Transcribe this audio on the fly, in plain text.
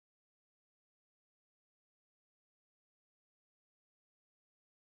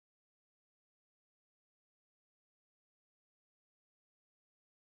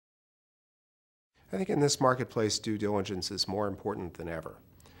I think in this marketplace, due diligence is more important than ever.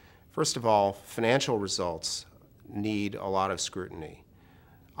 First of all, financial results need a lot of scrutiny.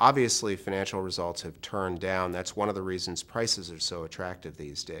 Obviously, financial results have turned down. That's one of the reasons prices are so attractive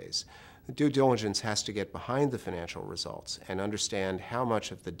these days. The due diligence has to get behind the financial results and understand how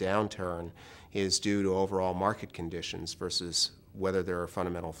much of the downturn is due to overall market conditions versus whether there are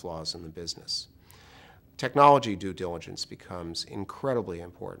fundamental flaws in the business. Technology due diligence becomes incredibly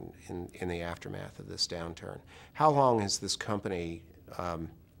important in the aftermath of this downturn. How long has this company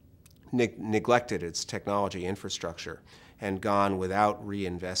neglected its technology infrastructure and gone without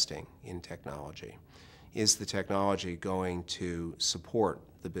reinvesting in technology? Is the technology going to support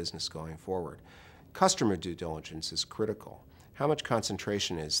the business going forward? Customer due diligence is critical. How much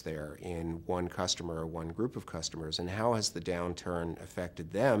concentration is there in one customer or one group of customers, and how has the downturn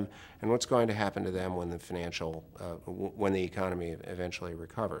affected them, and what's going to happen to them when when the economy eventually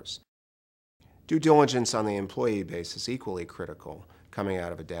recovers? Due diligence on the employee base is equally critical coming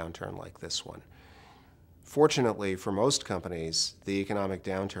out of a downturn like this one. Fortunately, for most companies, the economic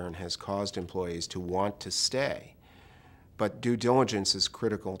downturn has caused employees to want to stay. But due diligence is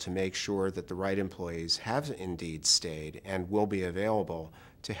critical to make sure that the right employees have indeed stayed and will be available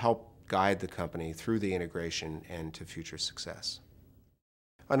to help guide the company through the integration and to future success.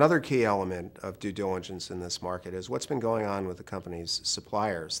 Another key element of due diligence in this market is what's been going on with the company's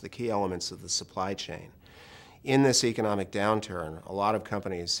suppliers, the key elements of the supply chain. In this economic downturn, a lot of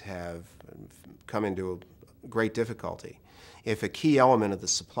companies have come into great difficulty. If a key element of the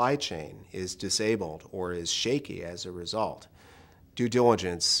supply chain is disabled or is shaky as a result, due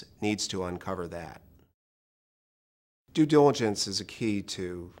diligence needs to uncover that. Due diligence is a key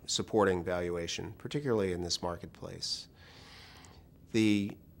to supporting valuation, particularly in this marketplace.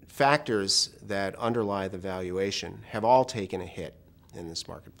 The factors that underlie the valuation have all taken a hit in this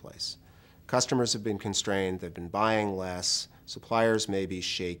marketplace. Customers have been constrained, they've been buying less, suppliers may be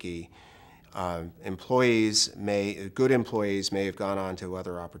shaky, good employees may have gone on to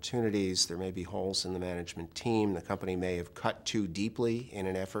other opportunities. There may be holes in the management team. The company may have cut too deeply in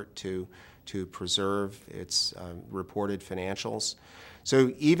an effort to preserve its reported financials.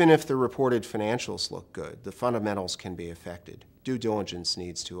 So even if the reported financials look good, the fundamentals can be affected. Due diligence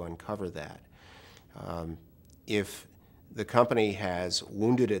needs to uncover that. If the company has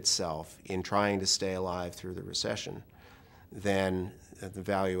wounded itself in trying to stay alive through the recession, then the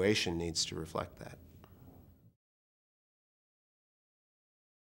valuation needs to reflect that.